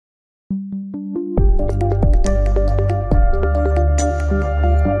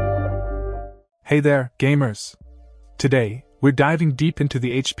Hey there, gamers! Today, we're diving deep into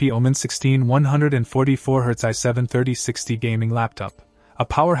the HP Omen 16 144Hz i7 3060 gaming laptop, a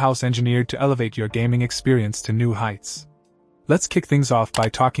powerhouse engineered to elevate your gaming experience to new heights. Let's kick things off by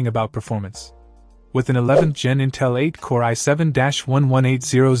talking about performance. With an 11th Gen Intel 8-core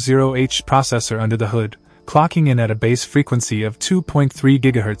i7-11800H processor under the hood, clocking in at a base frequency of 2.3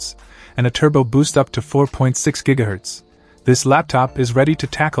 GHz, and a turbo boost up to 4.6 GHz, this laptop is ready to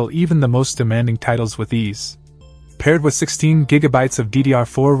tackle even the most demanding titles with ease. Paired with 16GB of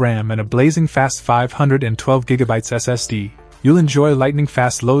DDR4 RAM and a blazing fast 512GB SSD, you'll enjoy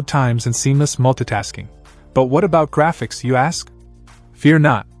lightning-fast load times and seamless multitasking. But what about graphics, you ask? Fear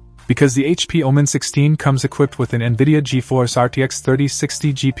not, because the HP Omen 16 comes equipped with an NVIDIA GeForce RTX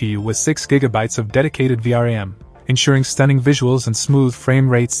 3060 GPU with 6GB of dedicated VRAM, ensuring stunning visuals and smooth frame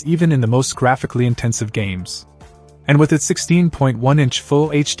rates even in the most graphically intensive games. And with its 16.1-inch Full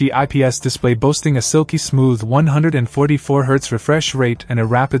HD IPS display boasting a silky smooth 144Hz refresh rate and a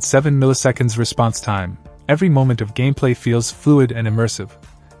rapid 7 milliseconds response time, every moment of gameplay feels fluid and immersive.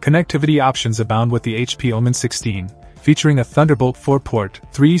 Connectivity options abound with the HP Omen 16, featuring a Thunderbolt 4 port,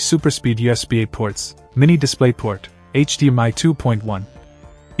 3 SuperSpeed USB-A ports, mini DisplayPort, HDMI 2.1,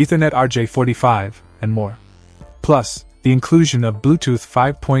 Ethernet RJ45, and more. Plus, the inclusion of Bluetooth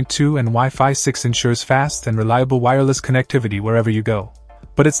 5.2 and Wi-Fi 6 ensures fast and reliable wireless connectivity wherever you go.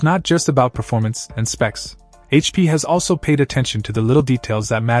 But it's not just about performance and specs. HP has also paid attention to the little details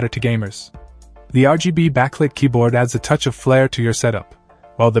that matter to gamers. The RGB backlit keyboard adds a touch of flair to your setup,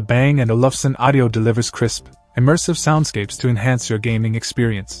 while the Bang & Olufsen audio delivers crisp, immersive soundscapes to enhance your gaming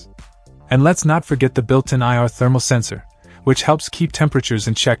experience. And let's not forget the built-in IR thermal sensor, which helps keep temperatures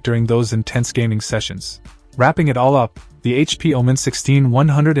in check during those intense gaming sessions. Wrapping it all up, the HP Omen 16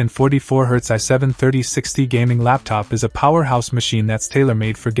 144Hz i7 3060 gaming laptop is a powerhouse machine that's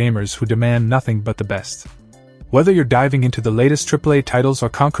tailor-made for gamers who demand nothing but the best. Whether you're diving into the latest AAA titles or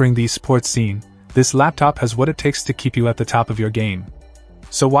conquering the esports scene, this laptop has what it takes to keep you at the top of your game.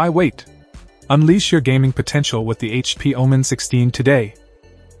 So why wait? Unleash your gaming potential with the HP Omen 16 today.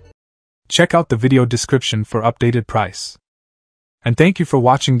 Check out the video description for updated price. And thank you for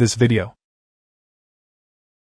watching this video.